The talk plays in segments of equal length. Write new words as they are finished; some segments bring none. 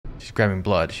She's grabbing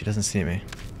blood. She doesn't see me.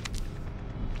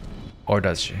 Or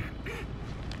does she?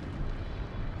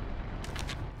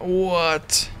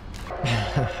 What?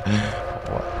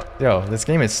 What? Yo, this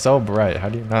game is so bright. How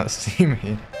do you not see me?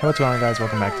 Hey, what's going on, guys?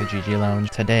 Welcome back to GGLounge.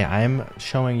 Today, I'm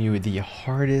showing you the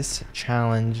hardest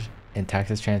challenge in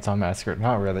Texas Chainsaw Massacre.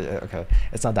 Not really. Okay,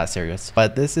 it's not that serious.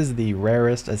 But this is the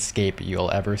rarest escape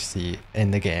you'll ever see in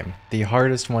the game. The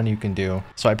hardest one you can do.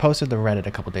 So I posted the Reddit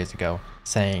a couple days ago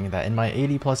saying that in my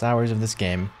 80 plus hours of this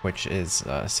game, which is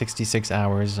 66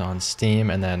 hours on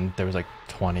Steam, and then there was like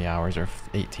 20 hours or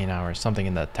 18 hours, something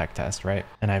in the tech test, right?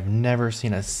 And I've never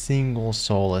seen a single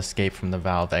soul escape from the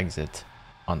Valve exit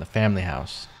on the family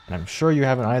house. And I'm sure you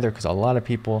haven't either, because a lot of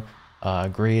people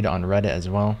agreed on Reddit as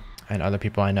well. And other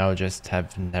people I know just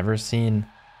have never seen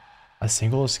a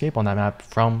single escape on that map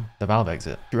from the Valve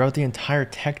exit. Throughout the entire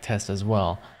tech test as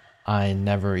well, I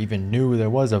never even knew there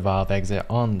was a Valve exit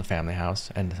on the family house.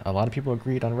 And a lot of people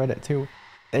agreed on Reddit too.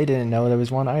 They didn't know there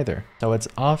was one either. So it's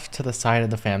off to the side of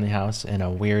the family house in a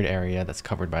weird area that's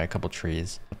covered by a couple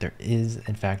trees. But there is,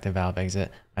 in fact, a Valve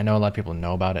exit. I know a lot of people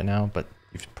know about it now, but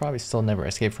you've probably still never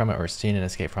escaped from it or seen an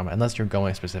escape from it, unless you're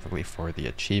going specifically for the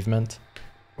achievement,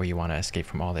 where you want to escape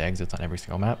from all the exits on every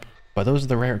single map. But those are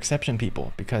the rare exception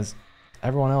people, because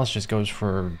everyone else just goes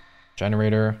for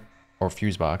generator or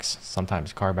fuse box,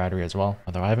 sometimes car battery as well.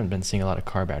 Although I haven't been seeing a lot of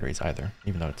car batteries either,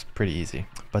 even though it's pretty easy.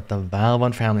 But the Valve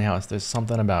on Family House, there's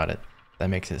something about it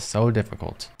that makes it so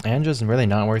difficult and just really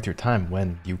not worth your time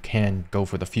when you can go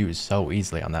for the fuse so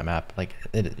easily on that map. Like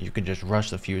you could just rush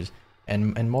the fuse.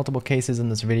 And in multiple cases in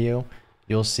this video,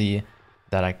 you'll see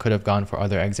that I could have gone for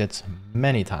other exits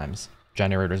many times.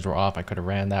 Generators were off, I could have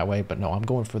ran that way, but no, I'm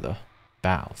going for the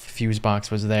Valve. Fuse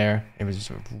box was there, it was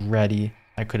ready.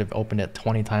 I could have opened it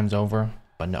 20 times over,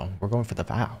 but no, we're going for the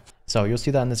Valve. So you'll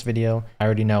see that in this video. I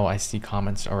already know, I see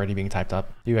comments already being typed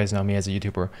up. You guys know me as a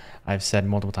YouTuber. I've said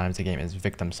multiple times the game is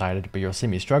victim-sided, but you'll see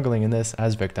me struggling in this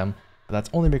as victim. But that's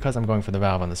only because I'm going for the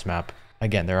Valve on this map.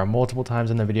 Again, there are multiple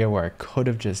times in the video where I could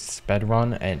have just sped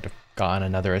run and gotten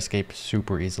another escape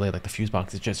super easily. Like the fuse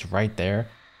box is just right there.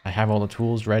 I have all the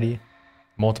tools ready.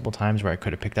 Multiple times where I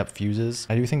could have picked up fuses.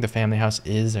 I do think the family house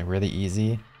is really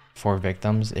easy for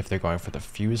victims if they're going for the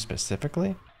fuse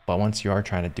specifically. But once you are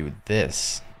trying to do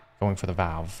this, going for the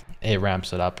Valve, it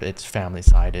ramps it up. It's family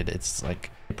sided. It's like,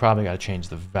 you probably got to change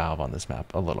the Valve on this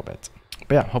map a little bit.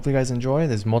 But yeah, hopefully you guys enjoy.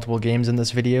 There's multiple games in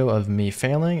this video of me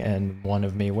failing and one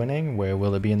of me winning. Where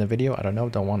will it be in the video? I don't know.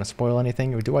 Don't want to spoil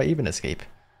anything. Or do I even escape?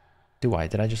 Do I?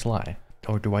 Did I just lie?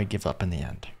 Or do I give up in the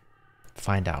end?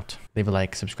 Find out. Leave a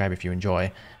like, subscribe if you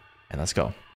enjoy, and let's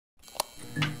go.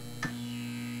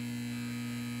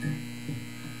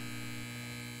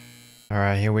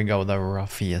 Alright, here we go. The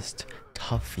roughest,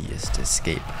 toughest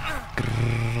escape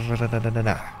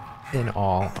in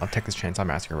all of Texas Chainsaw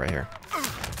Massacre right here.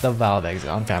 The Valve exit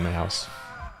on Family House.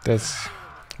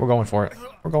 We're going for it.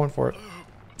 We're going for it.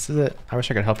 This is it. I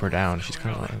wish I could help her down. She's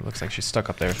kind of like, looks like she's stuck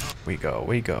up there. We go,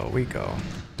 we go, we go.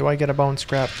 Do I get a bone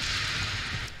scrap?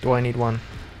 Do I need one?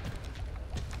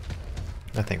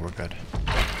 I think we're good.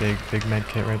 Big med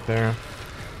kit right there.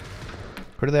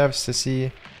 Who do they have?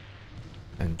 Sissy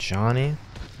and Johnny.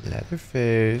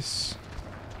 Leatherface.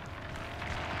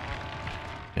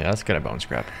 Yeah, let's get a bone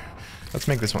scrap. Let's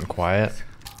make this one quiet.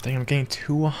 Dang, I'm getting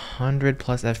 200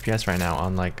 plus FPS right now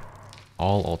on like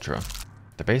all ultra.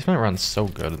 The basement runs so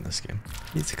good in this game.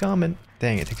 He's coming.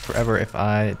 Dang, it takes forever if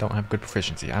I don't have good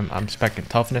proficiency. I'm specking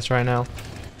toughness right now.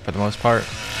 For the most part.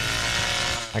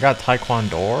 I got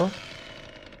Taekwondo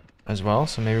as well,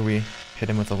 so maybe we hit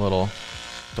him with a little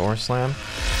door slam.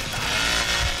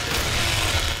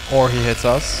 Or he hits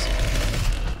us.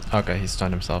 Okay, he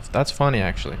stunned himself. That's funny,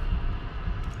 actually.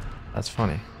 That's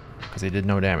funny. Because he did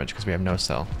no damage, because we have no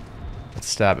cell. Let's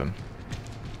stab him.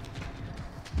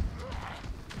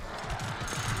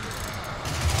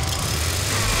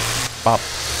 Bop.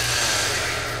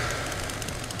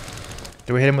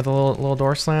 Do we hit him with a little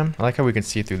door slam? I like how we can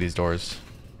see through these doors.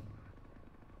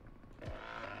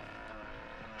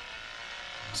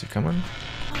 Is he coming?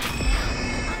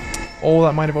 Oh,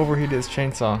 that might have overheated his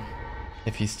chainsaw.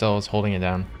 If he still is holding it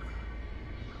down.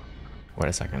 Wait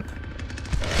a second.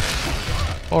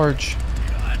 Large.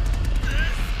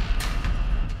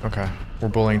 Okay, we're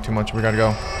bullying too much. We gotta go.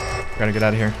 We gotta get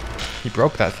out of here. He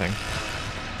broke that thing.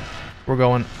 We're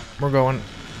going. We're going.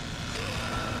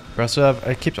 We also have,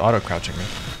 it keeps auto crouching me.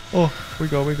 Oh, we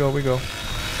go, we go, we go.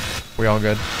 We all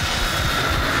good.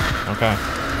 Okay.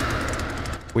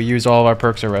 We used all of our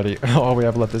perks already. All we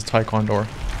have left is Taekwondo.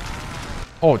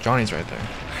 Oh, Johnny's right there.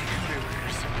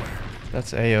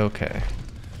 That's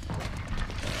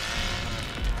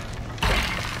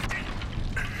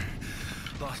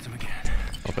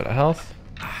A little bit of health.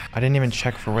 I didn't even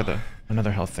check for where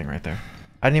another health thing right there.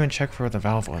 I didn't even check for where the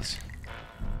valve was.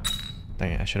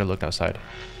 Dang it, I should have looked outside.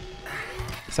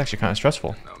 It's actually kind of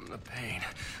stressful.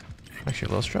 I'm actually a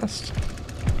little stressed.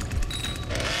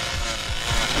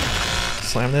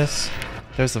 Slam this.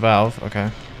 There's the valve,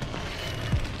 okay.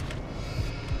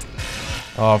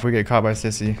 Oh, if we get caught by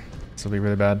Sissy, this will be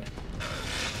really bad.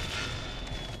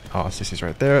 Oh, Sissy's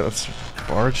right there. Let's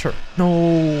barge her.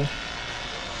 No!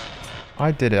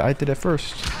 I did it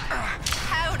first.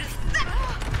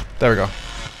 There we go.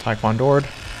 Taekwondo'd.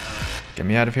 Get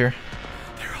me out of here.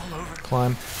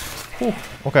 Climb. Whew.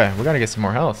 Okay, we gotta get some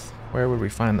more health. Where would we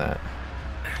find that?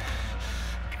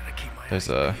 There's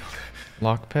a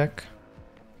lockpick.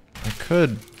 I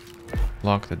could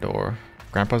lock the door.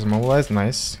 Grandpa's immobilized.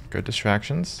 Nice. Good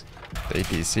distractions. The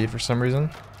APC for some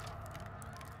reason.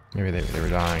 Maybe they were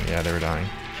dying. Yeah, they were dying.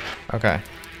 Okay.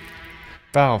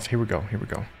 Valve. Here we go. Here we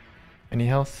go. Any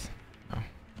health? No.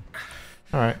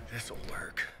 Alright. This'll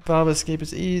work. Valve escape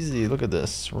is easy. Look at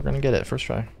this. We're gonna get it. First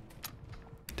try.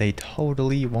 They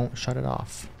totally won't shut it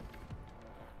off.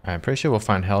 Alright, I'm pretty sure we'll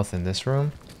find health in this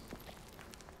room.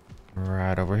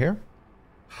 Right over here.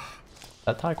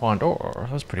 That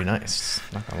Taekwondo was pretty nice.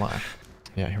 Not gonna lie.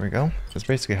 Yeah, here we go. There's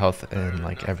basically health in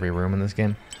like every room in this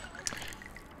game.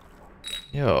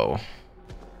 Yo.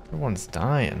 Everyone's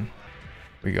dying.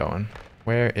 We going.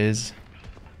 Where is...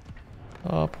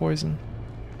 Oh, poison.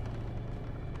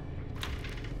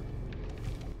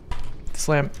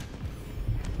 Slam.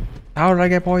 How did I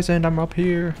get poisoned? I'm up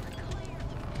here.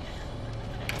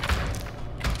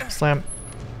 Slam.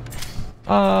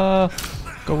 Go,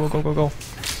 go, go, go, go.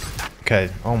 Okay.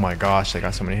 Oh my gosh, they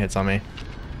got so many hits on me.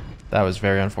 That was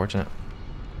very unfortunate.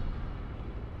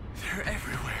 They're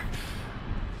everywhere.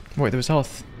 Wait, there was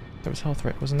health. There was health,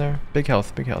 right? Wasn't there? Big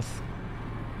health, big health.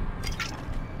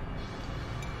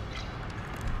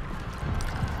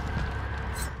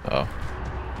 Uh oh.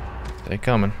 They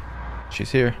coming.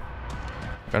 She's here.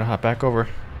 Gotta hop back over.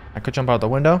 I could jump out the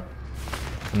window.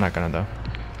 I'm not gonna though.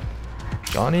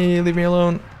 Johnny, leave me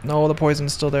alone. No, the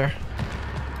poison's still there.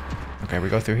 Okay, we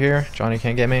go through here. Johnny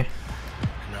can't get me.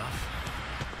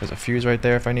 There's a fuse right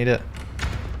there if I need it.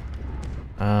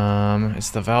 It's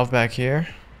the valve back here.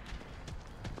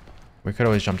 We could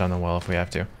always jump down the well if we have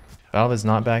to. Valve is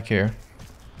not back here.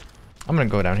 I'm gonna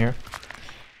go down here.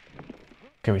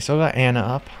 Okay, we still got Anna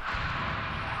up.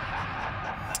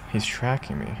 He's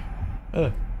tracking me.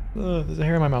 There's a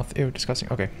hair in my mouth. Ew, disgusting.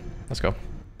 Okay, let's go.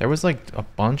 There was like a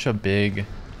bunch of big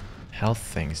health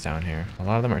things down here. A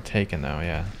lot of them are taken though,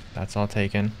 yeah. That's all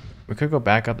taken. We could go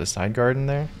back up the side garden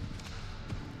there.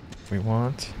 If we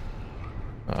want.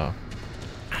 Uh oh.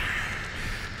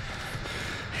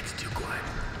 It's too quiet.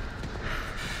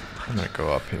 I'm gonna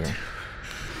go up here.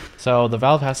 So the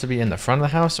valve has to be in the front of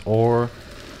the house, or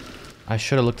I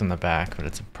should have looked in the back, but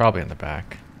it's probably in the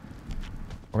back.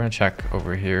 We're gonna check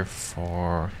over here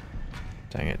for...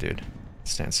 Dang it, dude.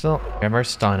 Stand still. We have our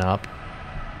stun up.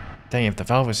 Dang, if the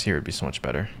valve was here, it'd be so much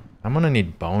better. I'm gonna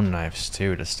need bone knives,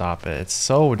 too, to stop it. It's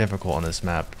so difficult on this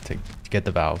map to get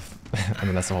the valve. I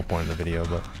mean, that's the whole point of the video,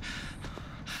 but...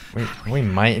 We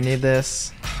might need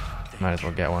this. Might as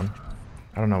well get one.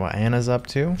 I don't know what Anna's up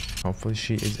to. Hopefully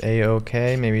she is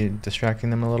A-okay. Maybe distracting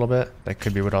them a little bit. That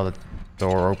could be what all the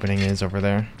door opening is over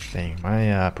there. Dang,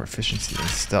 my proficiency in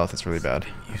stealth is really bad.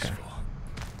 Okay.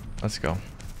 Let's go.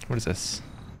 What is this?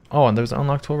 Oh, and there's an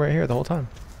unlock tool right here the whole time.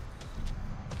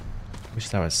 Wish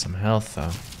that was some health,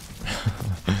 though.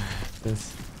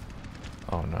 This.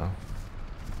 Oh, no.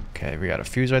 Okay, we got a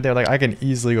fuse right there. Like, I can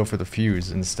easily go for the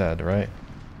fuse instead, right?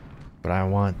 But I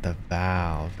want the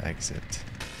valve exit.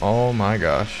 Oh, my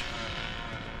gosh.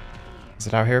 Is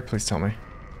it out here? Please tell me.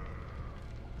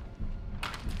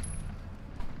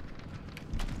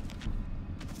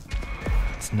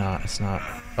 It's not. It's not.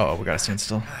 Uh oh, we gotta stand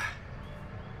still.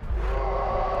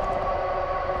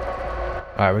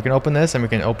 Alright, we can open this and we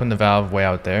can open the valve way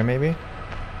out there, maybe?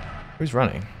 Who's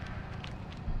running?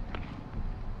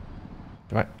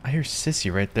 I hear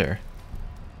Sissy right there.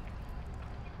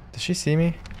 Does she see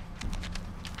me?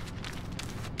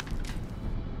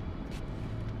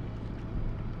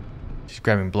 She's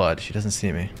grabbing blood. She doesn't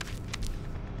see me.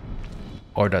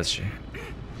 Or does she?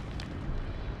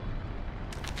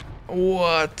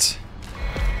 What?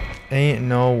 Ain't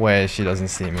no way she doesn't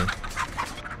see me.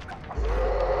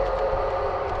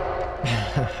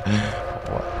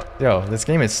 What? Yo, this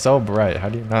game is so bright. How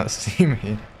do you not see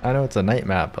me? I know it's a night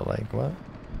map, but like, what?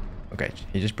 Okay,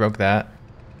 he just broke that.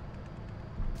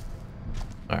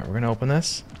 Alright, we're gonna open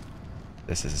this.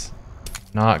 This is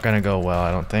not gonna go well,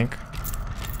 I don't think.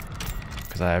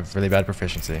 Because I have really bad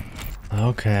proficiency.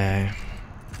 Okay.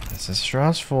 This is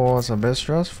stressful. It's a bit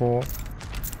stressful.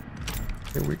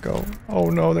 Here we go. Oh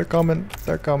no, they're coming.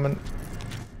 They're coming.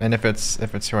 And if it's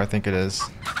who I think it is,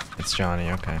 it's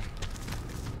Johnny. Okay.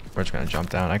 We're just gonna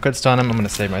jump down. I could stun him. I'm gonna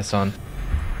save my son.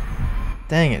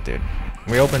 Dang it, dude.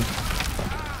 We opened.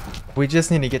 We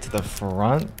just need to get to the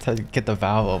front to get the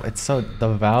valve. It's so, the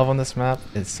valve on this map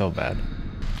is so bad.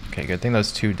 Okay, good thing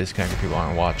those two disconnected people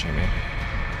aren't watching me.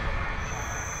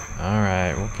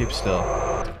 Alright, we'll keep still.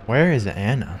 Where is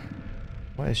Anna?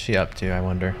 What is she up to, I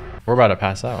wonder? We're about to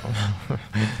pass out.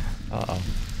 Uh-oh.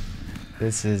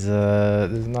 This is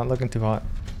not looking too hot.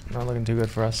 Not looking too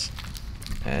good for us.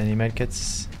 Any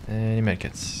medkits? Any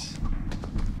medkits?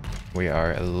 We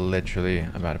are literally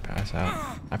about to pass out.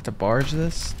 I have to barge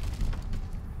this?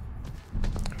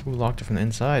 Who locked it from the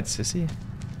inside, sissy?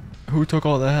 Who took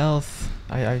all the health?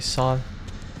 I saw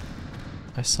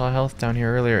health down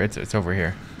here earlier. It's over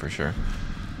here for sure.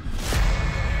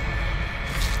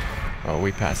 Oh,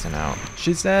 we passing out.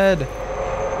 She's dead.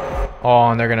 Oh,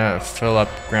 and they're gonna fill up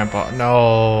Grandpa.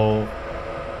 No.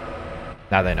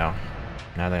 Now they know.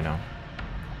 Now they know.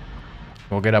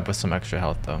 We'll get up with some extra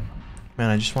health though.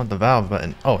 Man, I just want the valve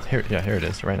button. Oh, here, yeah, here it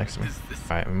is, right next to me.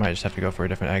 All right, we might just have to go for a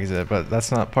different exit, but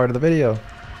that's not part of the video.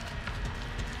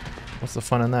 What's the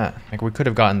fun in that? Like, we could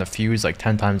have gotten the fuse like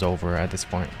 10 times over at this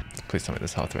point. Please tell me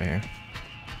this health right here.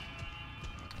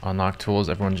 Unlock tools.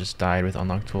 Everyone just died with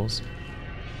unlock tools.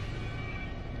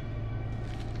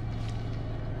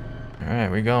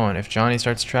 Alright, we going. If Johnny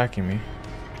starts tracking me.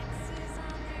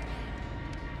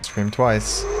 Scream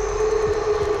twice.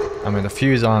 I mean, the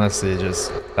fuse, honestly,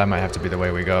 just... that might have to be the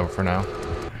way we go for now.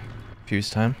 Fuse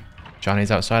time.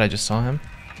 Johnny's outside. I just saw him.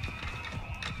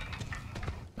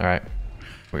 Alright.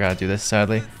 We gotta do this,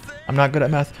 sadly. I'm not good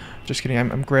at math. Just kidding.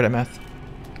 I'm great at math.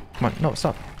 Come on. No,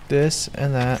 stop. This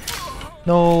and that.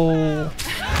 No.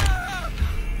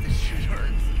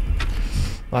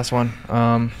 Last one.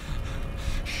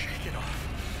 Shake it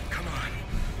off. Come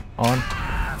On.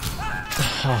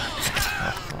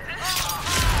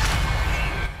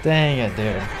 Dang it,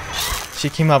 dude. She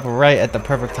came up right at the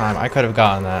perfect time. I could have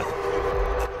gotten that.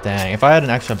 Dang. If I had an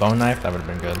extra bone knife, that would have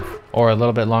been good. Or a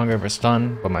little bit longer for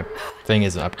stun, but my thing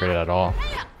isn't upgraded at all.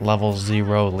 Level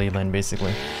 0 Leland,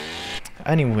 basically.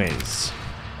 Anyways.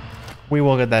 We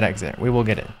will get that exit. We will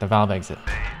get it. The valve exit.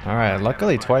 Alright,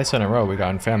 luckily twice in a row we got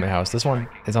in Family House. This one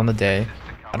is on the day.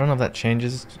 I don't know if that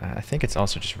changes. I think it's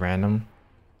also just random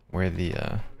where the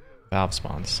valve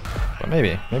spawns. But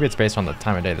maybe. Maybe it's based on the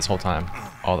time of day this whole time.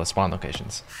 All the spawn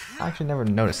locations. I actually never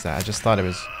noticed that. I just thought it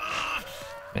was...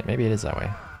 maybe it is that way.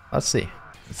 Let's see.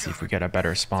 Let's see if we get a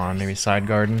better spawn. Maybe side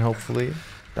garden, hopefully.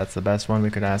 That's the best one we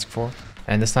could ask for.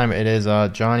 And this time it is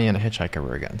Johnny and a hitchhiker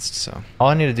we're against. So all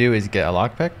I need to do is get a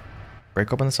lockpick,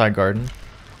 break open the side garden,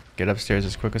 get upstairs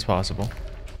as quick as possible.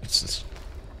 It's just...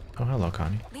 oh, hello,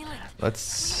 Connie.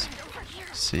 Let's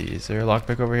see. Is there a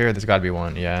lockpick over here? There's got to be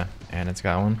one. Yeah, and it's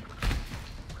got one.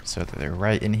 So they're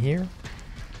right in here.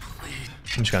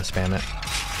 I'm just gonna spam it.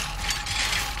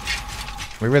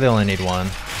 We really only need one.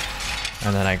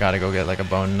 And then I gotta go get like a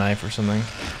bone knife or something.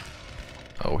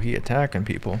 Oh, he attacking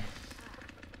people.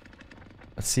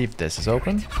 Let's see if this is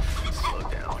open.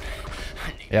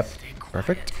 Yep,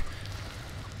 perfect.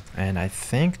 And I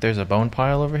think there's a bone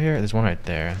pile over here. There's one right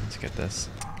there. Let's get this.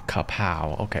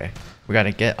 Kapow. Okay. We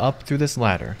gotta get up through this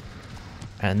ladder.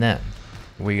 And then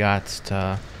we got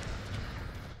to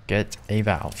get a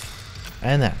valve.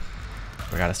 And then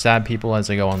we gotta stab people as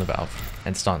they go on the valve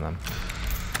and stun them.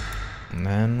 And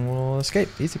then we'll escape.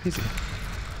 Easy peasy.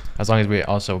 As long as we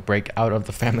also break out of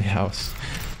the family house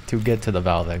to get to the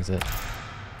valve exit.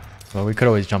 Well, we could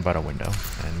always jump out a window,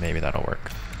 and maybe that'll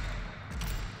work.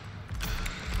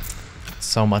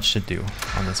 So much to do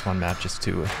on this one map just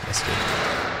to escape.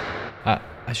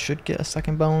 I should get a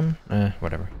second bone.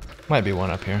 Whatever. Might be one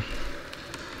up here.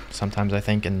 Sometimes I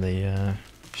think in the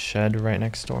shed right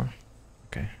next door.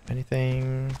 Okay,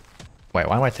 anything... wait,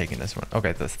 why am I taking this one?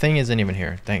 Okay, the thing isn't even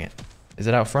here. Dang it. Is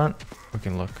it out front? We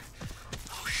can look.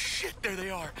 Oh shit, there they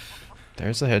are.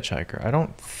 There's the hitchhiker. I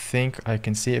don't think I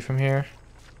can see it from here.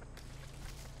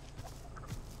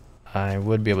 I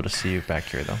would be able to see you back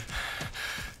here though.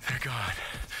 They're gone.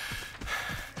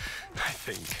 I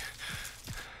think.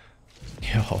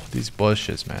 Yo, these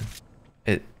bushes, man.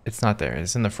 It's not there.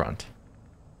 It's in the front.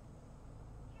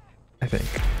 I think.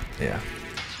 Yeah.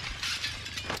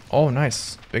 Oh,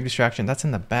 nice. Big distraction. That's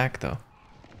in the back though.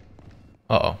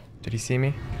 Uh-oh. Did he see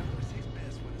me?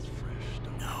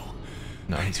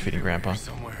 No, he's feeding Grandpa.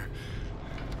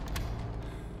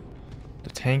 The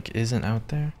tank isn't out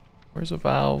there. Where's a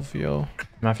valve, yo? I'm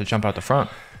gonna have to jump out the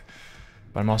front.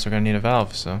 But I'm also gonna need a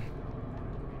valve, so.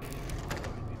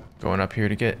 Going up here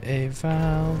to get a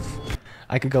valve.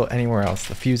 I could go anywhere else.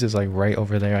 The fuse is like right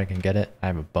over there. I can get it. I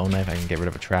have a bone knife. I can get rid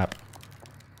of a trap.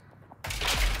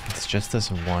 It's just this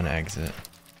one exit.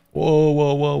 Whoa,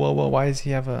 whoa, whoa, whoa, whoa. Why does he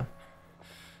have that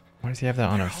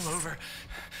on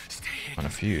a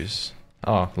fuse?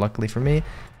 Oh, luckily for me,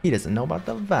 he doesn't know about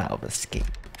the valve escape.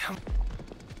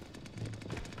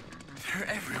 They're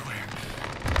everywhere.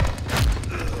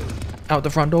 Out the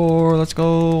front door, let's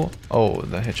go. Oh,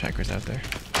 the hitchhiker's out there.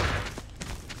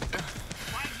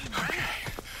 Okay.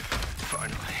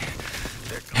 Finally.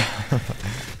 They're gone.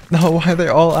 No, why are they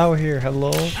all out here?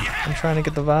 Hello? I'm trying to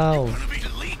get the valve.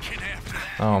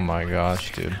 Oh my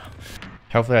gosh, dude.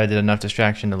 Hopefully I did enough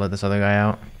distraction to let this other guy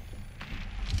out.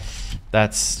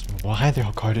 That's why they're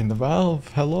all guarding the valve.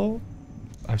 Hello?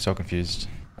 I'm so confused.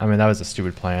 I mean, that was a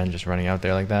stupid plan, just running out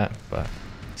there like that, but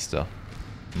still.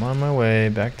 I'm on my way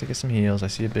back to get some heals. I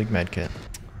see a big med kit.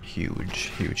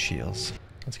 Huge, huge heals.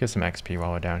 Let's get some XP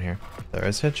while we're down here. There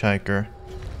is Hitchhiker.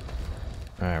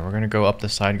 Alright, we're gonna go up the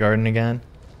side garden again.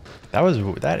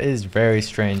 That is very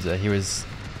strange that he was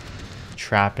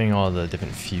trapping all the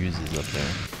different fuses up there.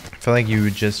 I feel like you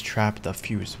would just trap the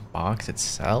fuse box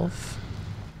itself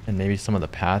and maybe some of the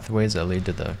pathways that lead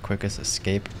to the quickest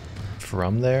escape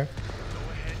from there.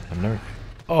 I've never...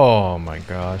 Oh my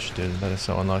gosh, dude, that is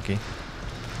so unlucky.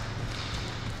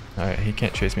 Alright, he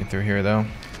can't chase me through here though.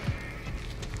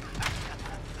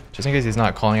 Just in case he's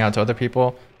not calling out to other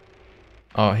people.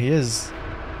 Oh, he is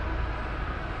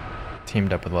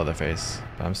teamed up with Leatherface,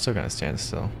 but I'm still gonna stand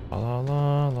still. La la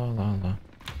la la la la.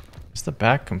 Is the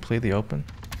back completely open?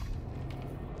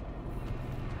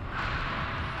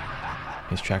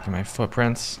 He's tracking my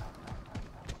footprints.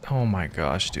 Oh my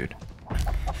gosh, dude.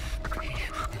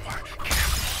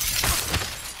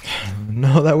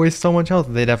 No, that wastes so much health.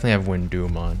 They definitely have Wind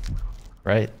Doom on,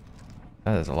 right?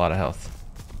 That is a lot of health.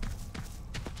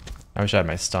 I wish I had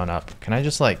my stun up. Can I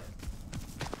just like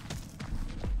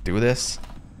do this?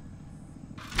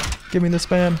 Give me the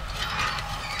spam.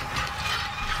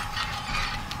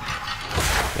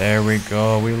 There we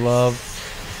go. We love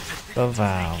the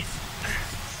valve.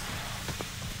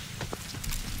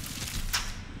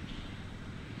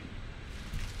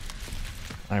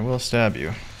 I will stab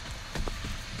you.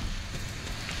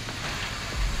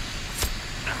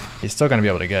 He's still gonna be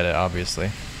able to get it,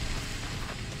 obviously.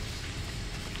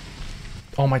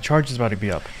 Oh, my charge is about to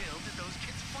be up.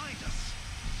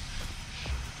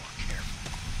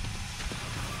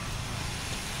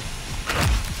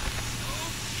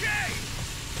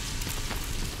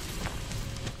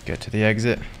 Get to the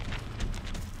exit.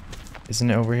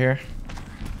 Isn't it over here?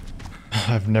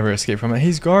 I've never escaped from it.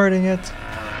 He's guarding it.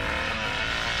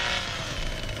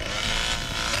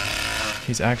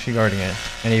 He's actually guarding it.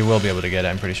 And he will be able to get it,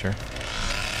 I'm pretty sure.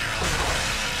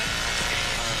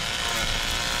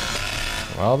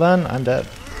 Well then, I'm dead.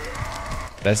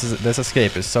 This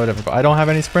escape is so difficult. I don't have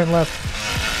any sprint left.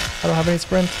 I don't have any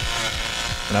sprint.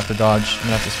 I'm gonna have to dodge. I'm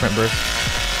gonna have to sprint burst.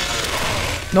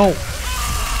 No!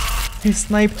 He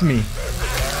sniped me.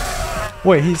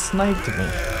 Wait, he sniped me.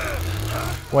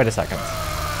 Wait a second.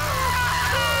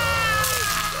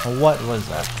 What was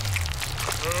that?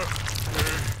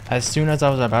 As soon as I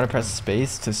was about to press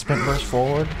space to sprint burst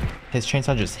forward, his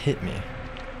chainsaw just hit me.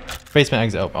 Basement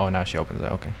exit. Oh, now she opens it.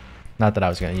 Okay. Not that I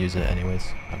was going to use it anyways.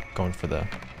 I'm going for the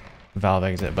valve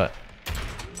exit, but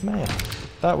man,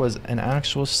 that was an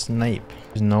actual snipe.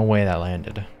 There's no way that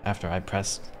landed after I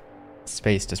pressed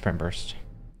space to sprint burst.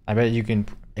 I bet you can,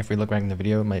 if we look back in the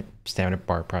video, my stamina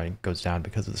bar probably goes down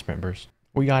because of the sprint burst.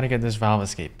 We got to get this valve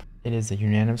escape. It is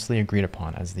unanimously agreed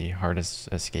upon as the hardest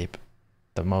escape.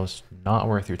 The most not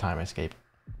worth your time escape.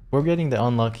 We're getting the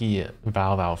unlucky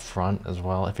valve out front as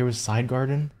well. If it was side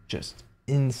garden, just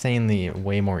insanely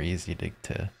way more easy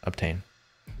to obtain.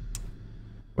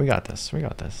 We got this. We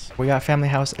got this. We got family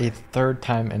house a third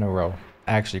time in a row.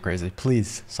 Actually crazy.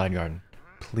 Please side garden.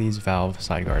 Please valve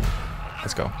side garden.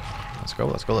 Let's go. Let's go.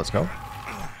 Let's go. Let's go.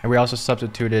 And we also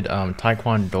substituted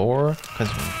Taekwondo because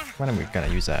when are we gonna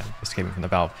use that? Escaping from the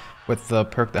valve with the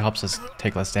perk that helps us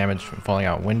take less damage from falling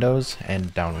out windows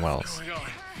and down wells.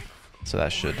 So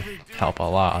that should help a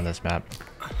lot on this map.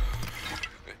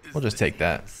 We'll just take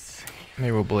that.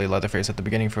 Maybe we'll bully Leatherface at the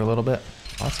beginning for a little bit.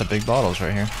 Lots of big bottles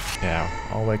right here. Yeah,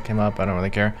 I'll wake him up. I don't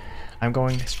really care. I'm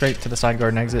going straight to the side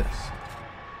garden exit.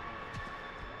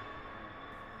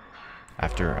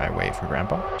 After I wait for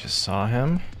Grandpa. Just saw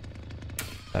him.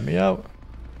 Let me out.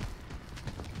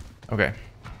 Okay.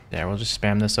 Yeah, we'll just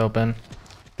spam this open.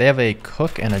 They have a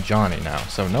Cook and a Johnny now.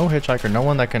 So no hitchhiker, no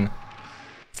one that can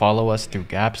follow us through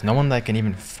gaps. No one that can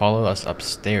even follow us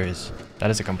upstairs. That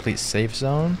is a complete safe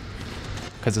zone.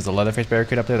 because there's a Leatherface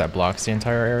barricade up there that blocks the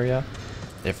entire area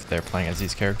if they're playing as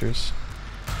these characters.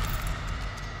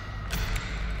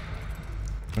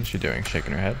 What's she doing?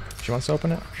 Shaking her head? She wants to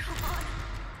open it?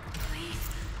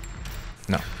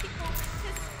 No.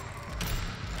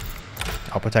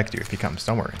 I'll protect you if he comes,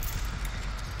 don't worry.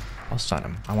 I'll stun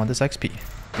him. I want this XP.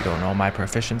 You don't know my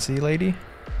proficiency, lady?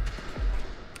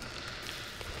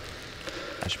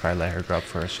 I should probably let her go up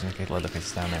first and get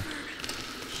Leatherface down there.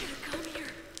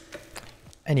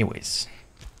 Anyways.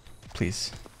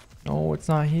 Please. No, it's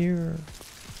not here.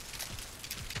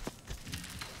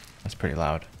 That's pretty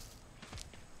loud.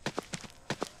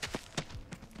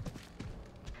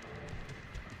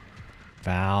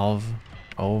 Valve.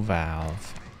 Oh,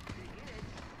 Valve.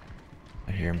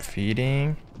 I hear him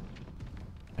feeding.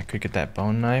 I could get that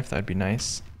bone knife. That'd be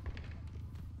nice.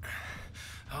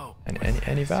 Oh,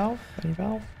 Any Valve? Any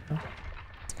Valve? No.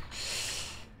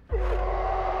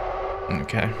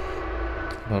 Okay.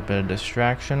 A little bit of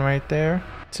distraction right there.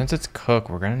 Since it's cooked,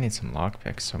 we're gonna need some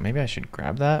lockpicks, so maybe I should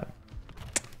grab that.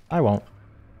 I won't.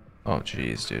 Oh,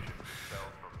 jeez, dude.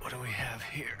 what do we have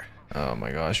here? Oh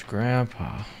my gosh,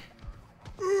 Grandpa.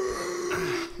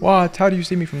 What? How do you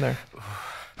see me from there?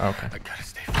 Okay. I gotta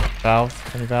stay focused.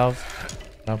 Valve? Any Valve?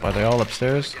 Nope. Are they all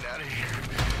upstairs? Get out of here.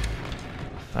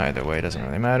 Either way, it doesn't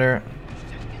really matter.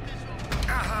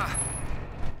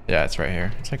 Yeah, it's right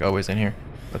here. It's like always in here.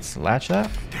 Let's latch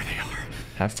that. There they are.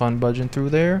 Have fun budging through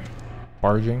there.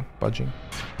 Budging.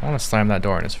 I want to slam that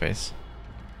door in his face.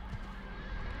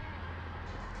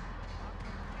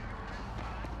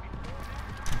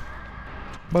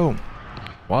 Boom.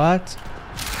 What?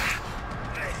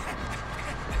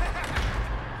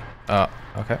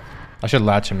 Okay. I should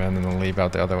latch him in and then leave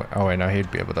out the other way. Oh wait, no, he'd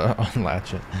be able to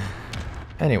unlatch it.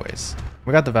 Anyways,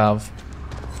 we got the valve.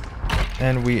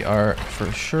 And we are for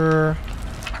sure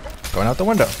going out the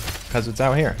window because it's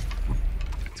out here.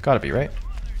 It's gotta be, right?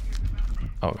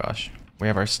 Oh gosh. We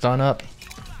have our stun up.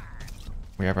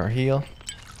 We have our heal.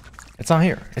 It's not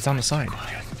here. It's on the side.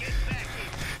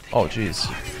 Oh jeez.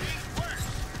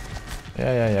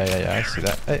 Yeah. I see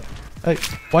that. Hey.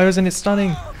 Why isn't it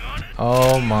stunning?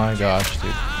 Oh my gosh,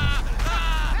 dude.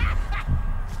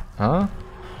 Huh?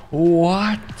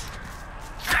 What?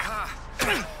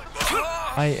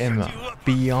 I am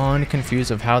beyond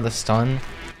confused of how the stun,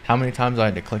 how many times I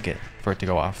had to click it for it to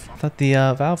go off. I thought the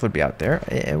valve would be out there.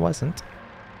 It wasn't.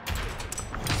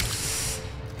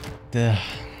 This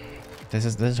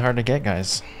is hard to get,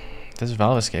 guys. This is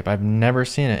valve escape. I've never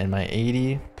seen it in my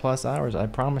 80 plus hours. I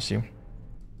promise you.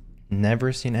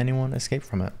 Never seen anyone escape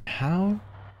from it. How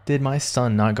did my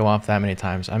stun not go off that many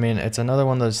times? I mean, it's another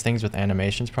one of those things with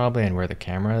animations probably and where the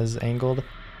camera is angled.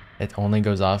 It only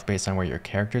goes off based on where your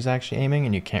character is actually aiming,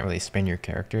 and you can't really spin your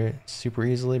character super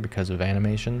easily because of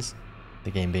animations.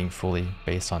 The game being fully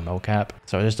based on mocap.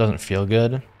 So it just doesn't feel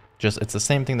good. It's the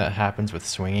same thing that happens with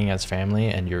swinging as family,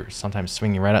 and you're sometimes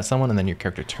swinging right at someone and then your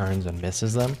character turns and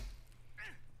misses them.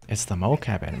 It's the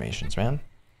mocap animations, man.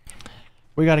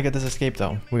 We gotta get this escape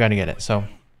though. We gotta get it. So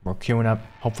we're queuing up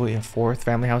hopefully a 4th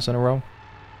family house in a row.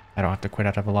 I don't have to quit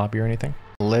out of the lobby or anything.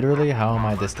 Literally, how am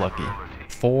I this lucky?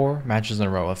 4 matches in a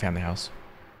row of family house.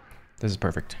 This is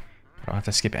perfect. I don't have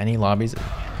to skip any lobbies.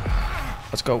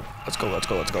 Let's go.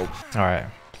 Alright,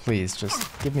 please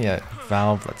just give me a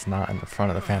valve that's not in the front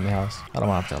of the family house. I don't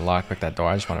want to have to lockpick that door.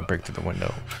 I just want to break through the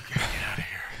window.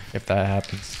 If that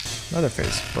happens.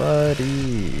 Leatherface,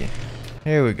 buddy.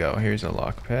 Here we go. Here's a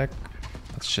lockpick.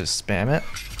 Let's just spam it.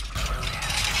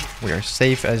 We are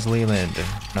safe as Leland.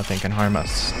 Nothing can harm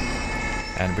us.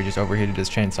 And we just overheated his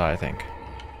chainsaw, I think.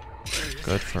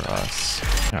 Good for us.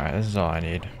 Alright, this is all I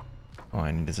need. All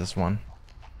I need is this one.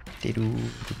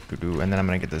 And then I'm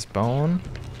gonna get this bone.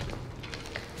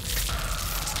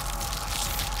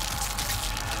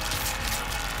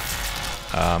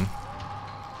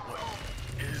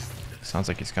 Sounds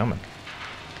like he's coming.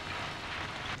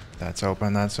 That's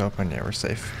open. Yeah, we're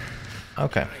safe.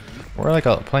 Okay. We're like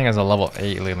playing as a level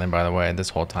 8 Leland, by the way, this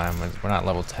whole time. We're not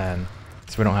level 10.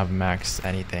 So we don't have max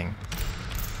anything.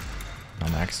 No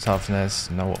max toughness.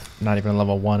 No, not even a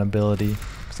level 1 ability.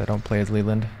 Because I don't play as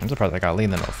Leland. I'm surprised I got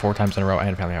Leland 4 times in a row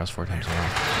and family house 4 times in a row.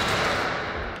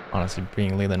 Honestly,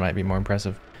 being Leland might be more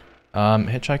impressive.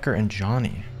 Hitchhiker and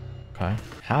Johnny. Okay.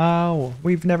 How?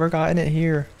 We've never gotten it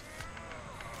here.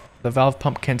 The valve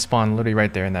pump can spawn literally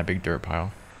right there in that big dirt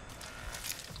pile.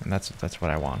 And that's what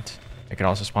I want. It could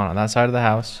also spawn on that side of the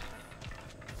house.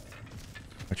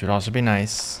 Which would also be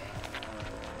nice.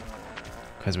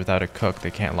 Because without a cook, they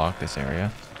can't lock this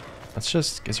area. Let's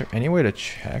just... Is there any way to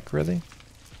check, really?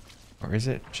 Or is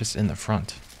it just in the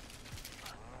front?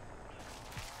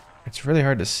 It's really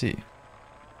hard to see.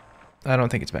 I don't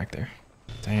think it's back there.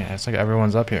 Dang it, it's like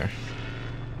everyone's up here.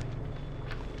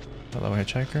 Hello,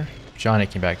 hitchhiker. If Johnny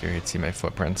came back here, he'd see my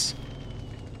footprints.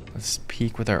 Let's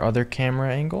peek with our other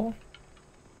camera angle.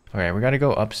 Okay, we gotta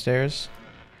go upstairs.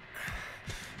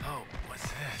 Oh, what's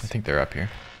this? I think they're up here.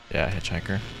 Yeah,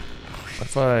 hitchhiker. What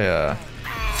if I,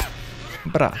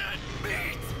 Brah.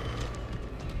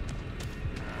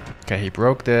 Okay, he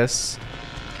broke this.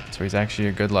 So he's actually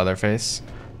a good Leatherface.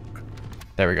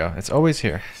 There we go. It's always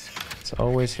here. It's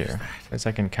always here. At least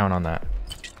I can count on that.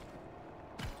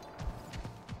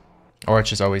 Or it's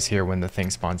just always here when the thing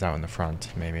spawns out in the front,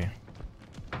 maybe.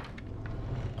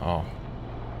 Oh.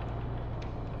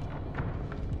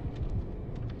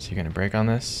 Is he gonna break on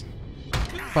this?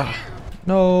 Ah,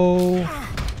 no!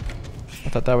 I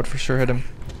thought that would for sure hit him.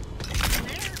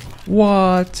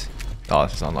 What? Oh,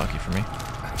 this is unlucky for me.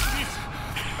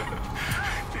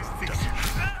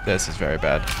 This is very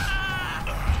bad.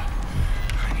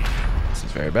 This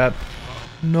is very bad.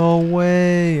 No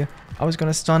way! I was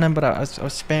gonna stun him, but I was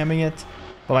spamming it.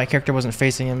 But my character wasn't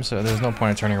facing him, so there's no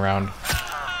point in turning around.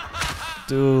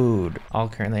 Dude. All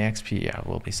currently XP. Yeah,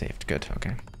 we'll be saved. Good.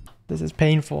 Okay. This is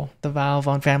painful. The valve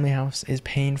on Family House is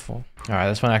painful. Alright,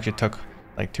 this one actually took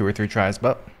like 2 or 3 tries,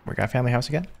 but we got Family House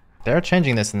again. They're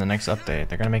changing this in the next update.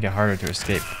 They're gonna make it harder to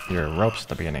escape your ropes at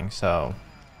the beginning, so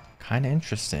kinda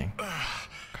interesting.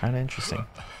 Kinda interesting.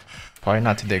 Probably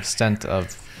not to the extent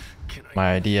of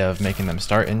my idea of making them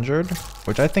start injured,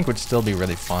 which I think would still be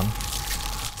really fun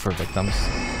for victims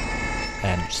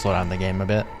and slow down the game a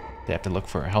bit. They have to look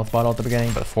for a health bottle at the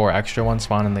beginning, but 4 extra ones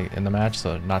spawn in the match,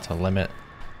 so not to limit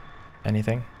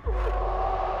anything.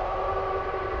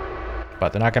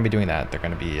 But they're not gonna be doing that. They're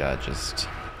gonna be just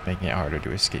making it harder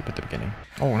to escape at the beginning.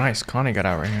 Oh, nice. Connie got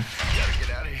out right here. Gotta get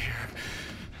out of here.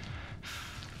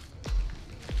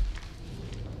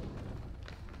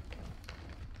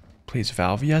 Please,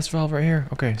 valve. Yes, valve right here.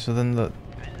 Okay, so then the...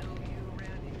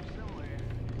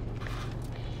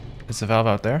 Is the valve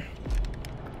out there?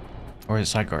 Or is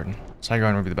it side garden? Side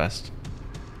garden would be the best.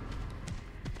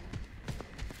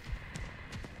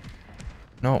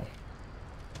 No.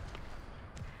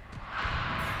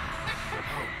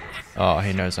 Oh,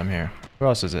 he knows I'm here. Who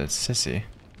else is it? It's Sissy.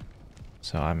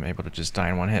 So I'm able to just die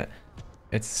in one hit.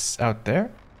 It's out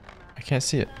there? I can't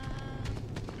see it.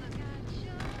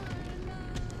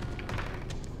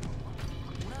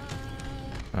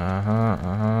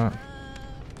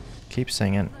 Keep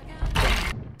singing.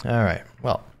 Alright,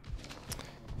 well.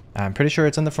 I'm pretty sure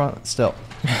it's in the front still.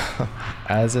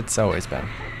 As it's always been.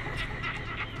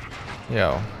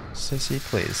 Yo, Sissy,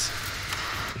 please.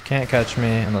 You can't catch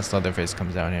me unless Leatherface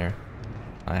comes down here.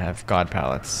 I have god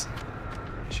pallets.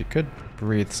 She could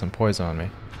breathe some poison on me.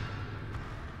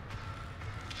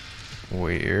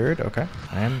 Weird, okay.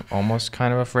 I am almost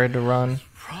kind of afraid to run.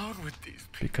 What's wrong with these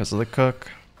people? Because of the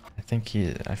cook.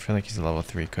 I feel like he's a level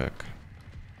 3 cook.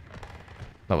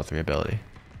 Level 3 ability.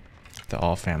 The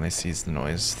all family sees the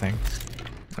noise thing.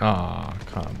 Aw, oh,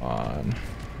 come on.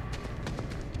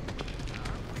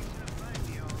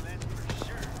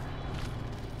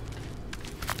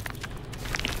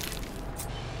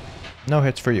 No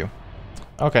hits for you.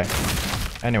 Okay.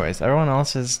 Anyways, everyone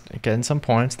else is getting some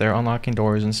points. They're unlocking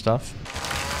doors and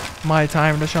stuff. My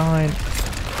time to shine.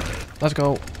 Let's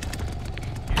go.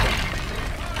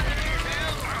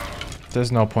 There's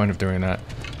no point of doing that,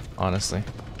 honestly.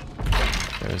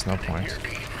 There is no point.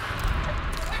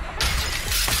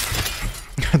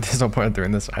 There's no point of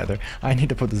doing this either. I need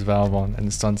to put this valve on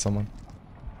and stun someone.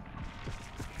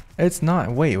 It's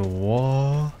not. Wait,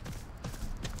 what?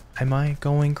 Am I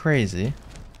going crazy?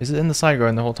 Is it in the side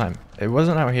garden the whole time? It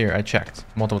wasn't out here. I checked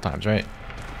multiple times, right?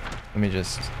 Let me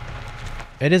just...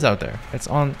 It is out there. It's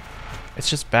on... It's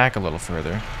just back a little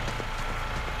further.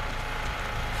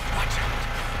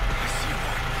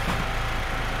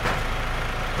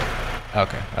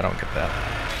 Okay, I don't get that.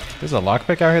 There's a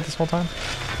lockpick out here this whole time?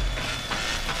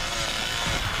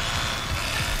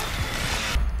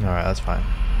 Alright, that's fine.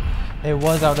 It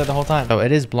was out there the whole time. Oh,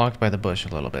 it is blocked by the bush a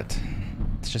little bit.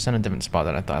 It's just in a different spot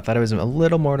than I thought. I thought it was a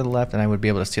little more to the left and I would be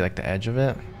able to see like the edge of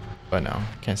it. But no,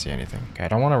 can't see anything. Okay, I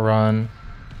don't want to run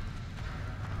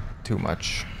too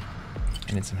much.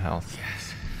 I need some health.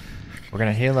 We're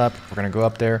going to heal up. We're going to go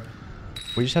up there.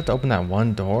 We just have to open that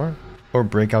one door or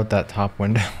break out that top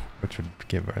window, which would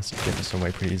give us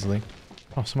away pretty easily.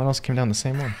 Oh, someone else came down the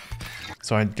same one.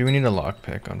 So I do need a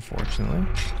lockpick, unfortunately.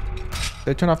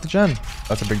 They turn off the gen.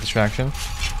 That's a big distraction.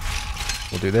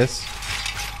 We'll do this.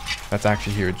 That's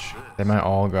actually huge. They might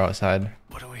all go outside.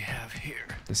 What do we have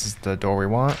here? This is the door we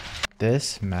want.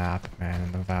 This map, man,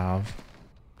 and the valve.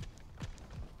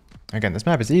 Again, this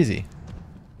map is easy.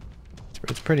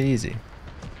 It's pretty easy.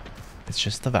 It's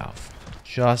just the valve.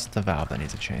 just the valve that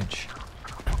needs to change.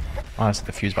 Honestly,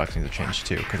 the fuse box needs to change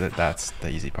too, because that's the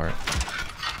easy part.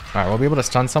 Alright, we'll be able to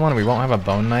stun someone. We won't have a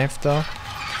bone knife though.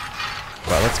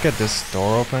 But let's get this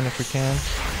door open if we can.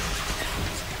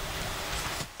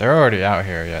 They're already out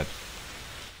here yet.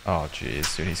 Oh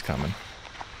jeez, dude, he's coming.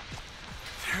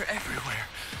 They're everywhere.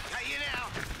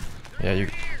 Yeah, you...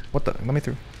 What the... Let me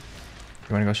through.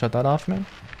 You wanna go shut that off, man?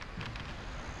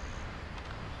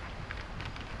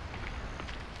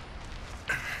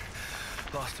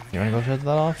 Lost him. You wanna go shut that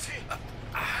off?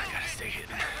 I gotta stay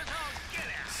hidden.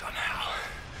 Somehow.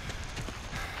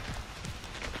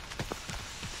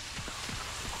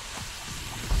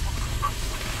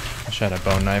 I should have a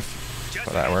bone knife.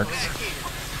 But that works.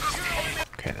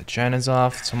 Okay, the gen is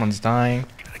off. Someone's dying.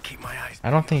 Gotta keep my eyes. I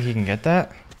don't think he can get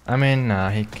that. I mean, nah,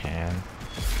 he can.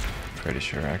 Pretty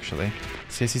sure, actually.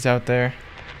 Sissy's out there.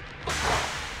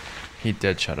 He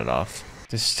did shut it off.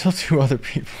 There's still 2 other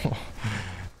people.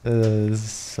 This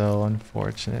is so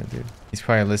unfortunate, dude. He's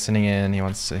probably listening in. He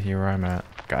wants to hear where I'm at.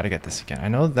 Gotta get this again. I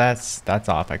know that's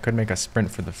off. I could make a sprint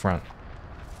for the front.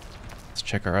 Let's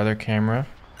check our other camera.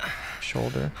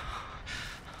 Shoulder.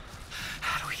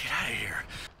 How do we get out of here?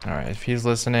 Alright, if he's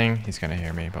listening, he's gonna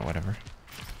hear me, but whatever.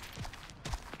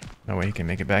 No way he can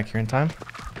make it back here in time.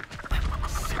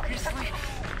 Seriously?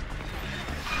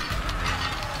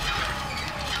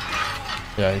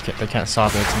 Yeah, they can't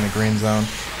stop it. It's in the green zone.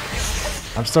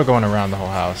 I'm still going around the whole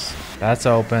house. That's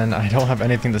open. I don't have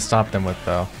anything to stop them with,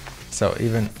 though. So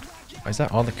even... Is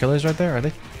that all the killers right there? Are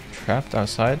they trapped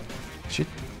outside?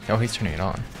 Oh, he's turning it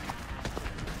on.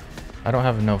 I don't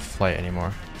have no flight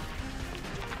anymore.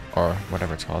 Or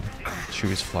whatever it's called.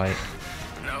 Choose flight.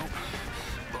 No.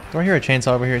 Do I hear a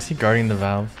chainsaw over here? Is he guarding the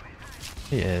valve?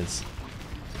 He is.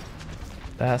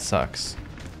 That sucks.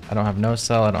 I don't have no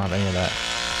cell. I don't have any of that.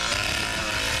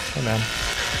 Hey, man.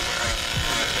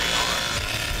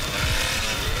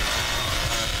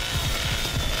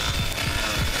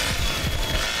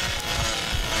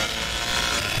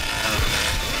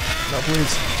 No,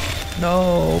 please.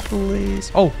 No,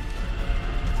 please. Oh!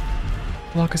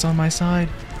 Luck is on my side.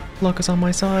 Luck is on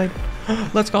my side.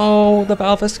 Let's go! The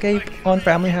valve escape on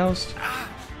Family House.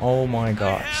 Oh my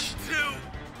gosh.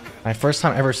 My first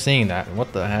time ever seeing that.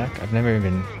 What the heck? I've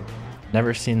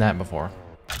never seen that before.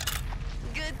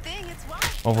 Good thing it's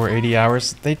watched. Over 80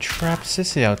 hours. They trapped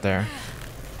Sissy out there.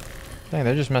 Dang,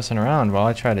 they're just messing around while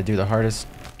I try to do the hardest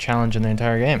challenge in the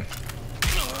entire game.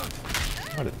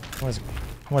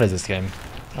 What is this game?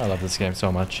 I love this game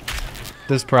so much.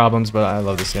 There's problems, but I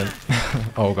love this game.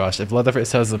 Oh gosh, if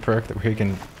Leatherface has the perk that we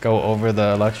can go over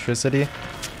the electricity,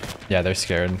 yeah, they're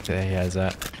scared that he has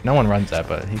that. No one runs that,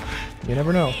 but you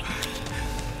never know.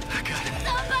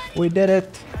 We did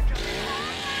it!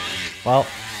 Well,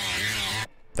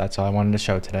 that's all I wanted to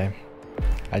show today.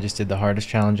 I just did the hardest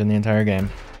challenge in the entire game.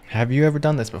 Have you ever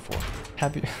done this before?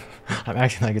 Have you? I'm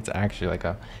acting like it's actually like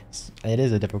it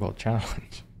is a difficult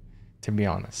challenge, to be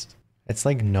honest. It's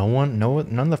like none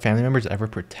of the family members ever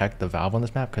protect the valve on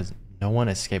this map because no one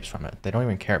escapes from it. They don't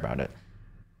even care about it.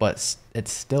 But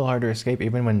it's still hard to escape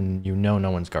even when you know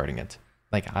no one's guarding it.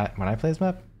 Like when I play this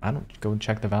map, I don't go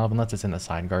check the valve unless it's in the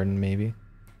side garden maybe.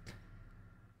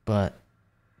 But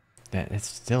it's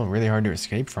still really hard to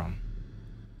escape from.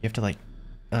 You have to like,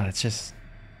 it's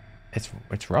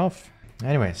rough.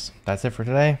 Anyways, that's it for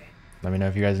today. Let me know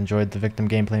if you guys enjoyed the victim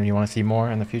gameplay and you want to see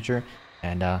more in the future.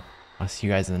 And I'll see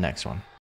you guys in the next one.